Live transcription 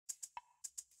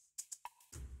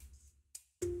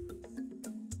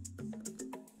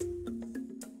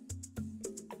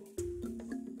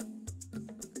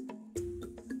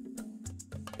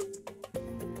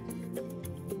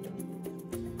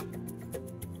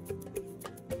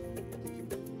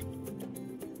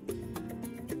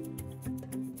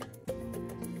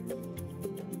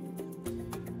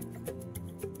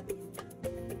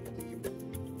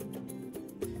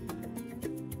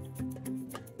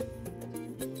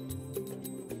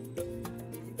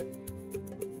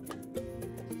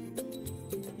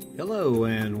Hello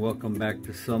and welcome back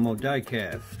to Selmo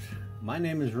Diecast. My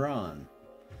name is Ron.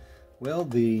 Well,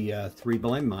 the Three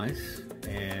Blind Mice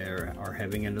are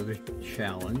having another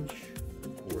challenge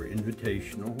or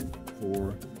invitational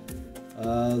for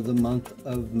the month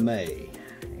of May.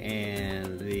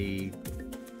 And the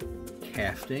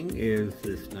casting is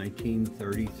this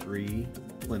 1933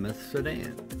 Plymouth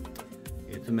Sedan.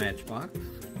 It's a Matchbox.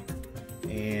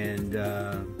 And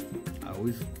I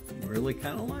always really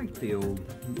kind of like the old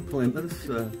Plymouths.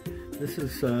 This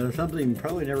is something you're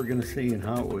probably never going to see in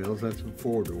Hot Wheels. That's a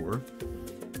four-door.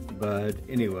 But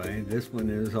anyway, this one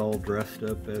is all dressed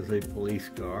up as a police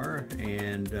car,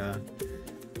 and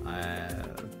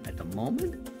at the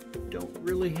moment don't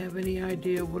really have any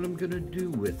idea what I'm going to do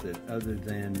with it, other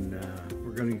than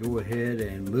we're going to go ahead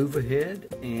and move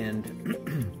ahead and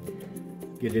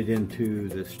get it into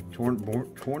this torn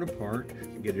apart,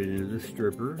 get it into the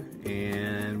stripper,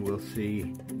 and we'll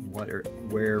see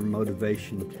where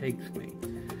motivation takes me.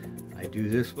 I do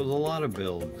this with a lot of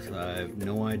builds. I have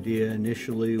no idea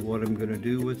initially what I'm going to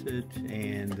do with it,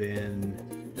 and then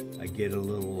I get a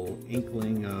little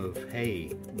inkling of,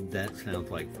 hey, that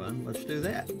sounds like fun, let's do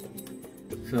that.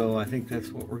 So I think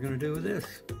that's what we're going to do with this.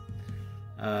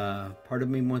 Part of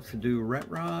me wants to do a ret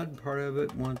rod, part of me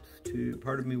wants to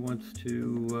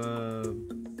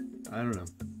I don't know,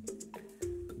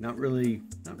 not really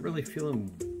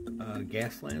feeling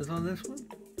Gaslands on this one,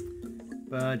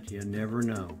 but you never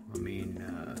know. I mean,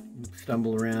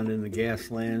 stumble around in the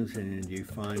Gaslands and you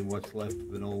find what's left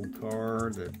of an old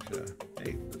car that,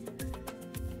 hey,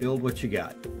 build what you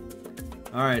got.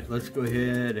 All right, let's go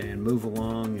ahead and move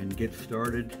along and get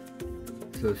started,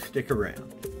 so stick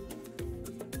around.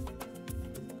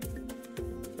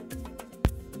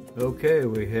 Okay,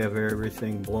 we have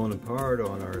everything blown apart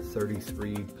on our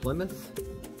 33 Plymouth.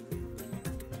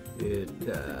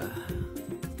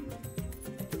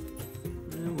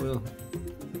 Well,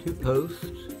 two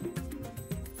posts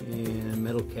and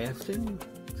metal casting.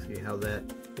 See how that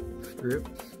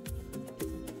strips.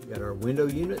 Got our window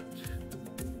unit.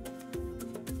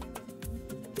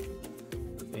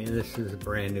 And this is a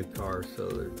brand new car, so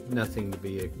there's nothing to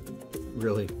be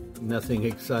really nothing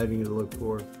exciting to look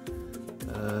for.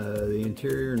 The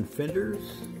interior and fenders,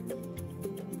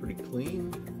 pretty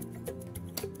clean,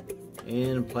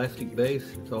 and a plastic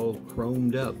base. It's all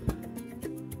chromed up,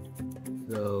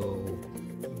 so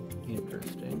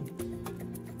interesting.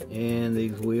 And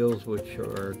these wheels, which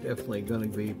are definitely going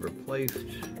to be replaced,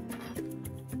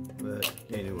 but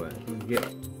anyway,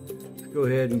 let's go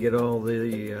ahead and get all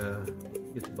the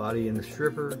get the body in the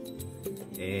stripper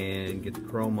and get the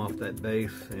chrome off that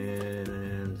base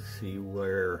and see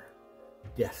where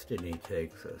destiny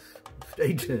takes us.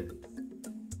 Stay tuned.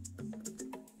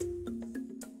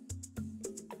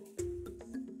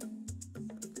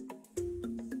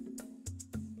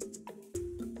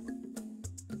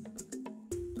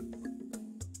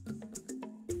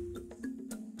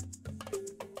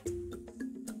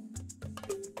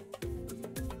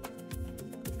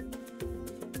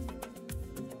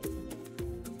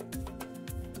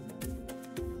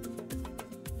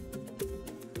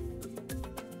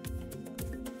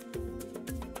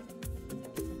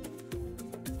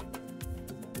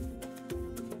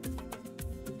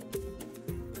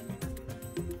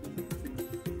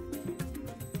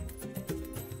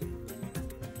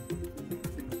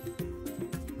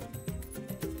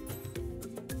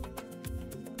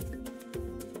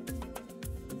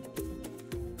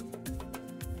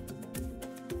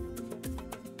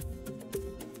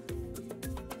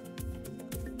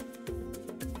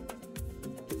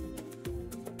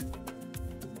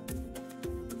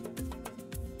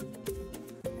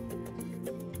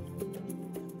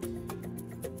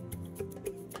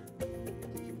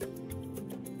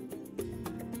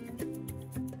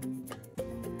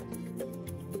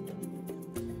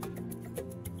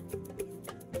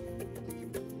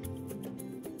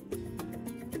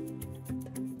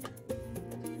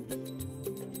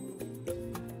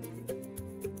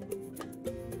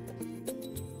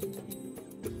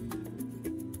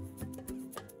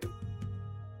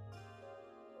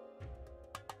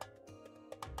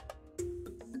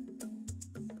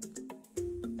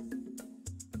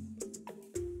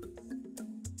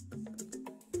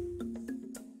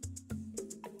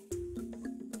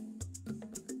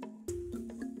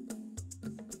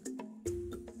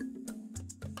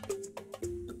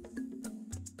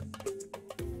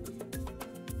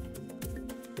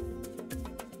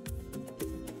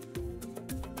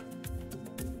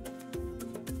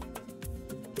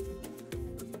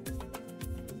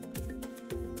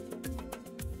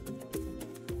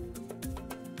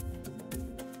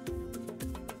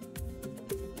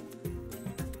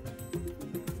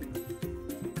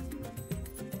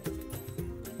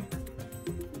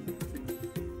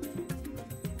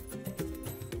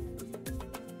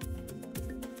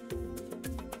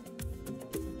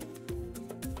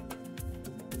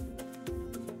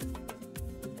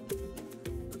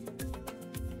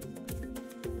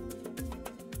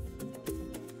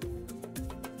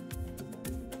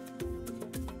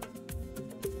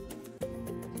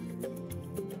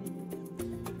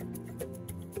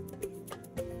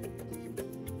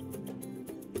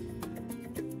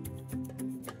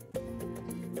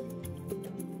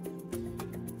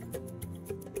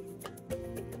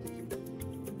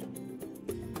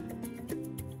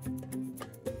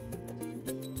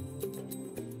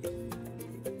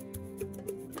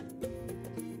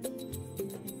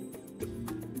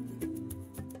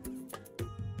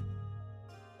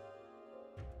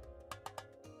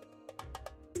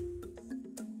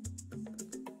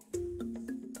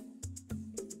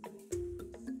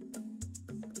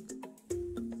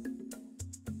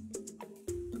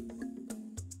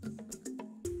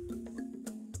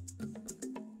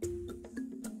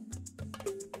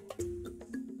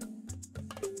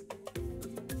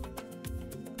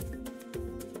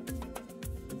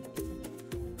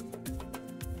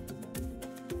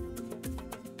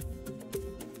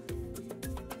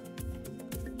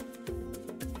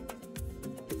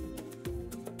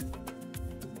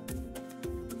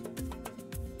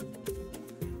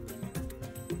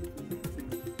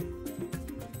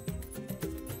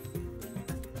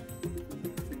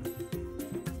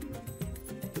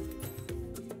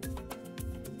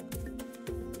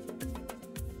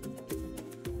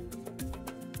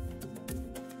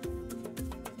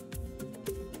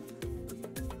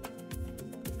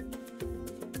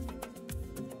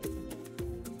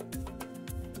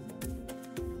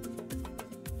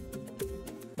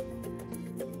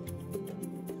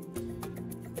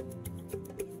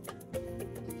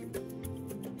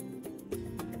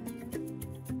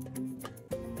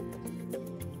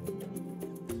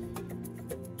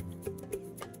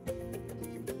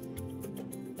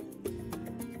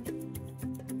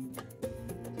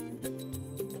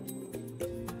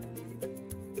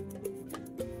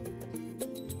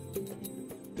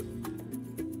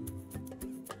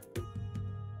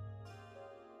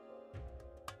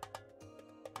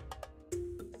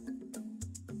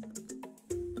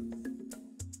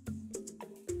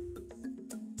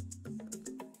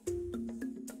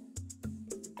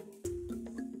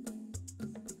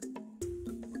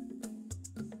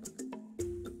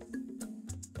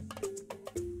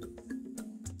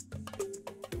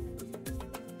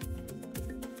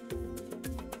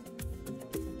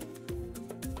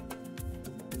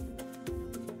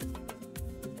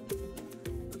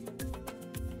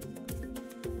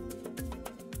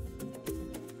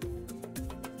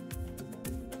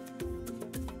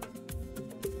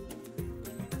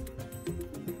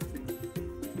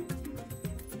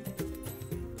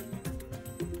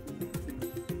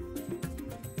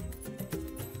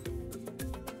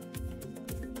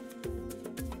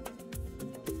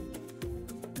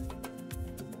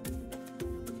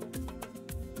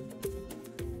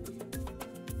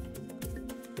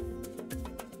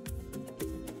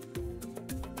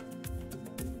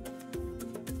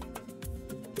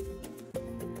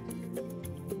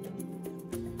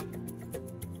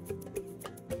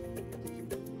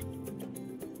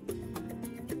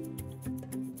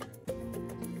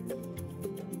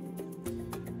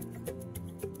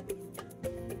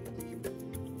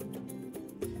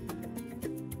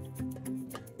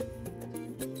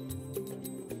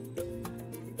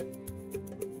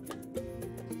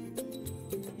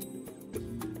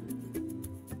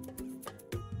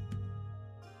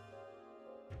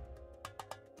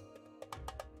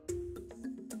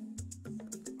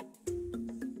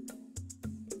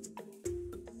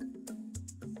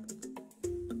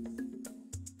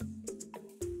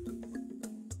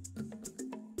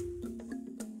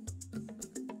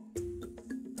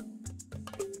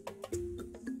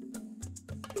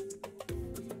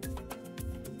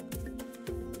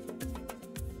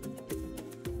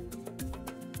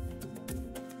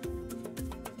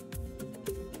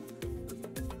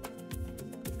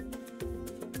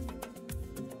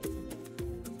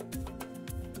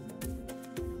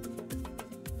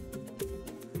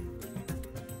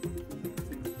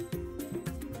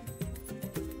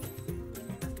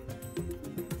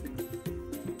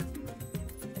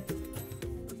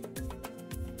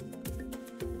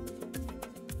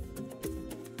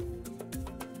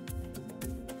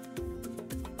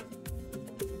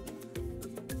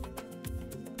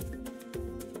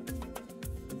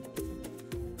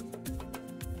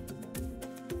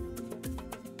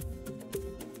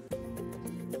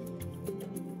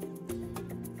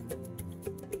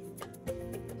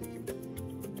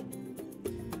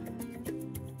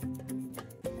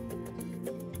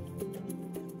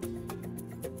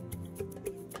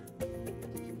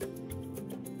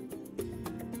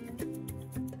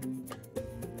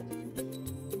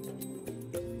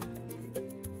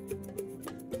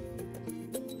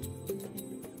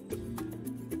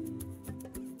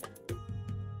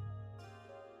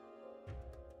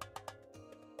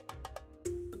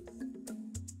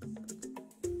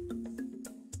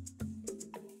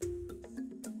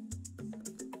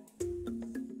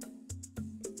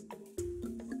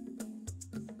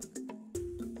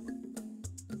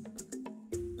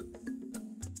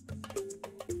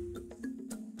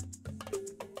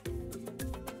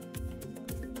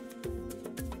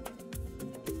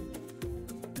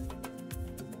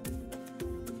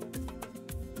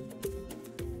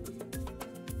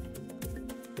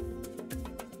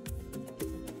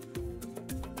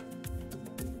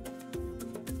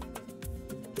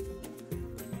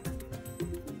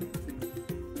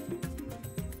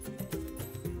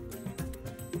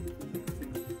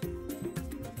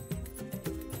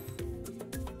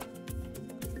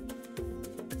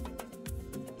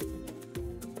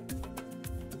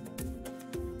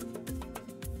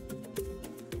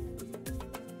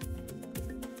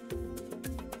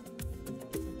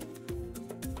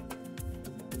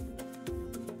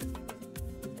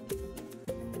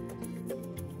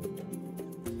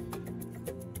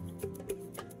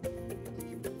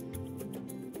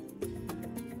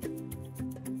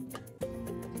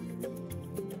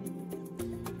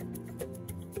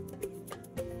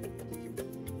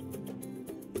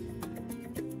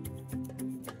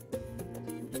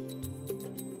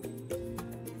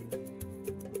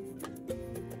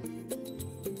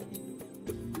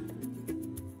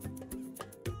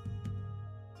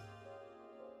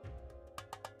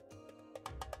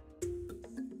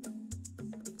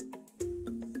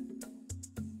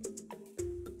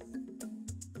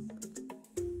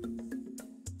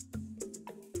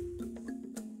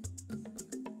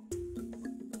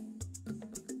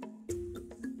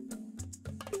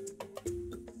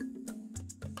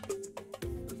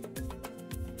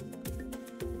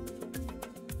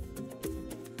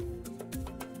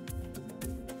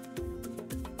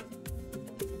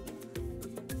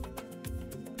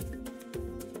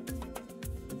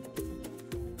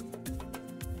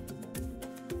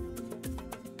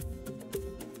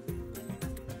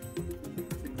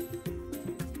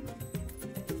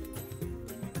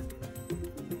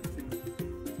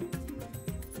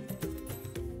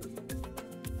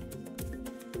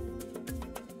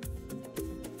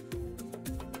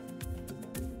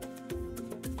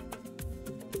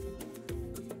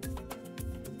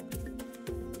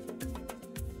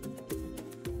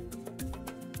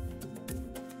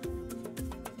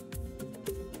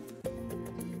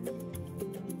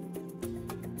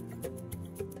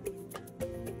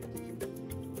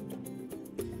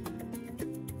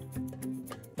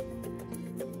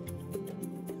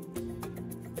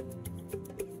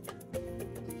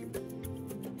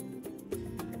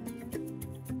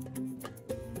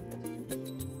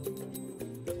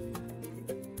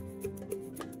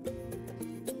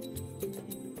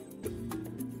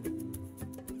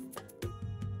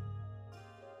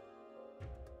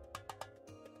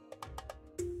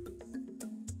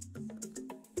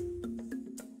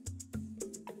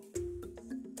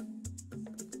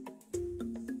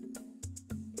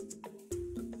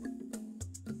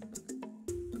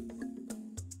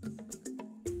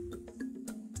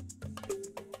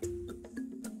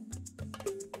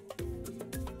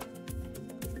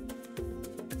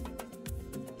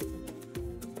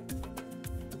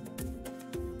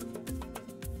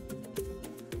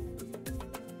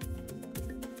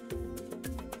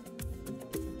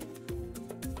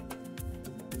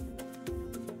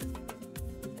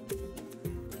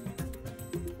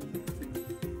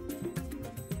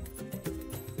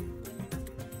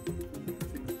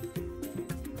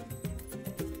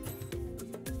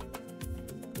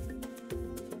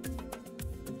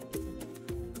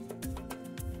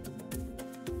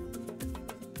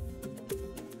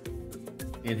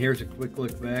 And here's a quick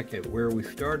look back at where we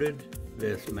started.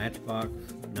 This Matchbox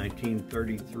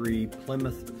 1933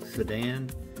 Plymouth Sedan,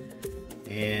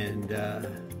 and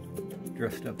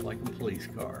dressed up like a police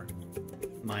car,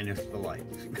 minus the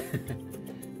lights.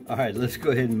 All right, let's go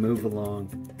ahead and move along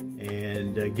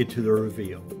and get to the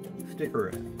reveal. Stick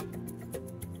around.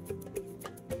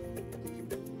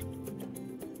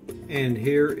 And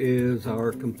here is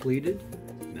our completed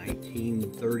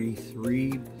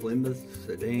 1933 Plymouth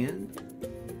Sedan.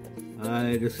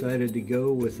 I decided to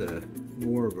go with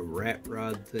more of a rat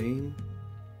rod theme.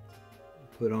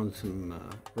 Put on some,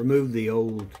 removed the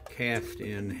old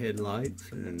cast-in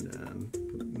headlights and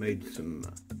made some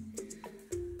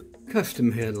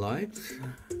custom headlights.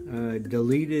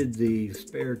 Deleted the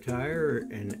spare tire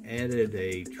and added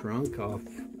a trunk off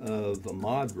of a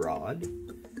mod rod,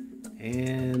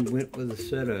 and went with a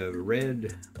set of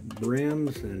red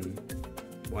brims and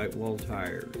white wall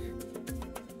tires.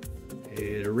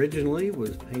 It originally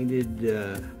was painted,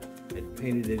 it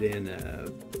painted it in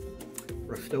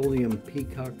Rust-Oleum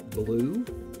peacock blue.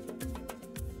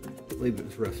 I believe it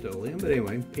was Rust-Oleum, but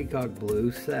anyway, peacock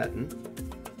blue satin,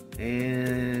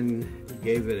 and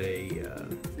gave it a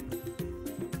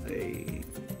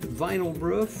vinyl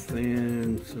roof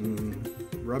and some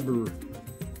rubber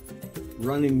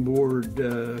running board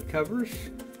covers,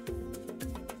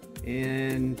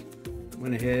 and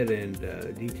went ahead and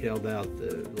detailed out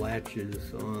the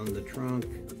latches on the trunk,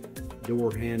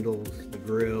 door handles, the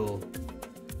grille,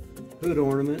 hood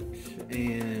ornament,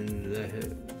 and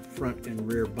the front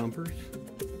and rear bumpers,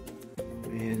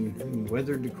 and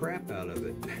weathered the crap out of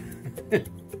it.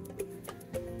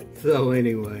 So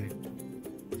anyway,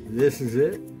 this is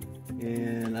it,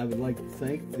 and I would like to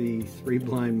thank the Three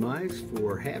Blind Mice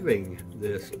for having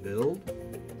this build,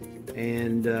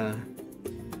 and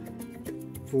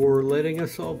for letting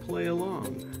us all play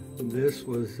along. This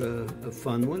was a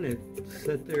fun one. It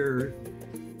sat there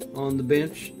on the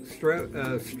bench strip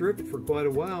for quite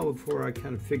a while before I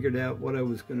kind of figured out what I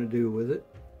was going to do with it.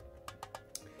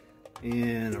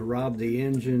 And I robbed the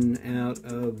engine out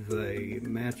of a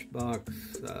Matchbox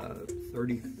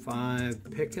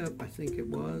 35 pickup, I think it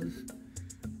was.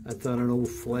 I thought an old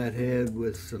flathead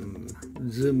with some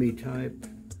zoomy type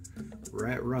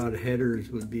rat rod headers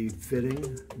would be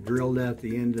fitting. Drilled out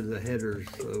the end of the headers,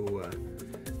 so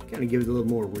kind of give it a little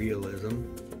more realism.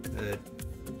 But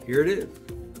here it is.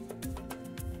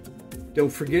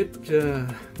 Don't forget,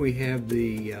 we have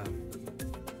the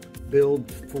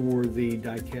build for the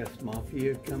Diecast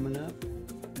Mafia coming up,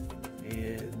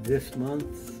 and this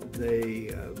month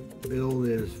the build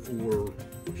is for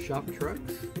shop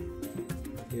trucks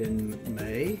in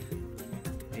May.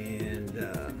 And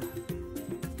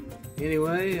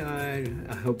anyway,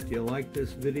 I hope you liked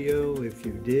this video. If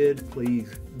you did,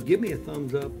 please give me a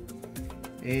thumbs up,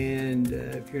 and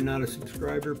if you're not a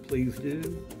subscriber, please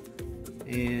do,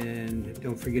 and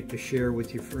don't forget to share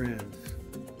with your friends.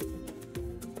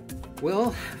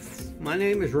 Well, my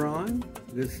name is Ron.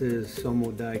 This is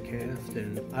Somo Diecast,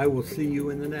 and I will see you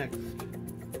in the next.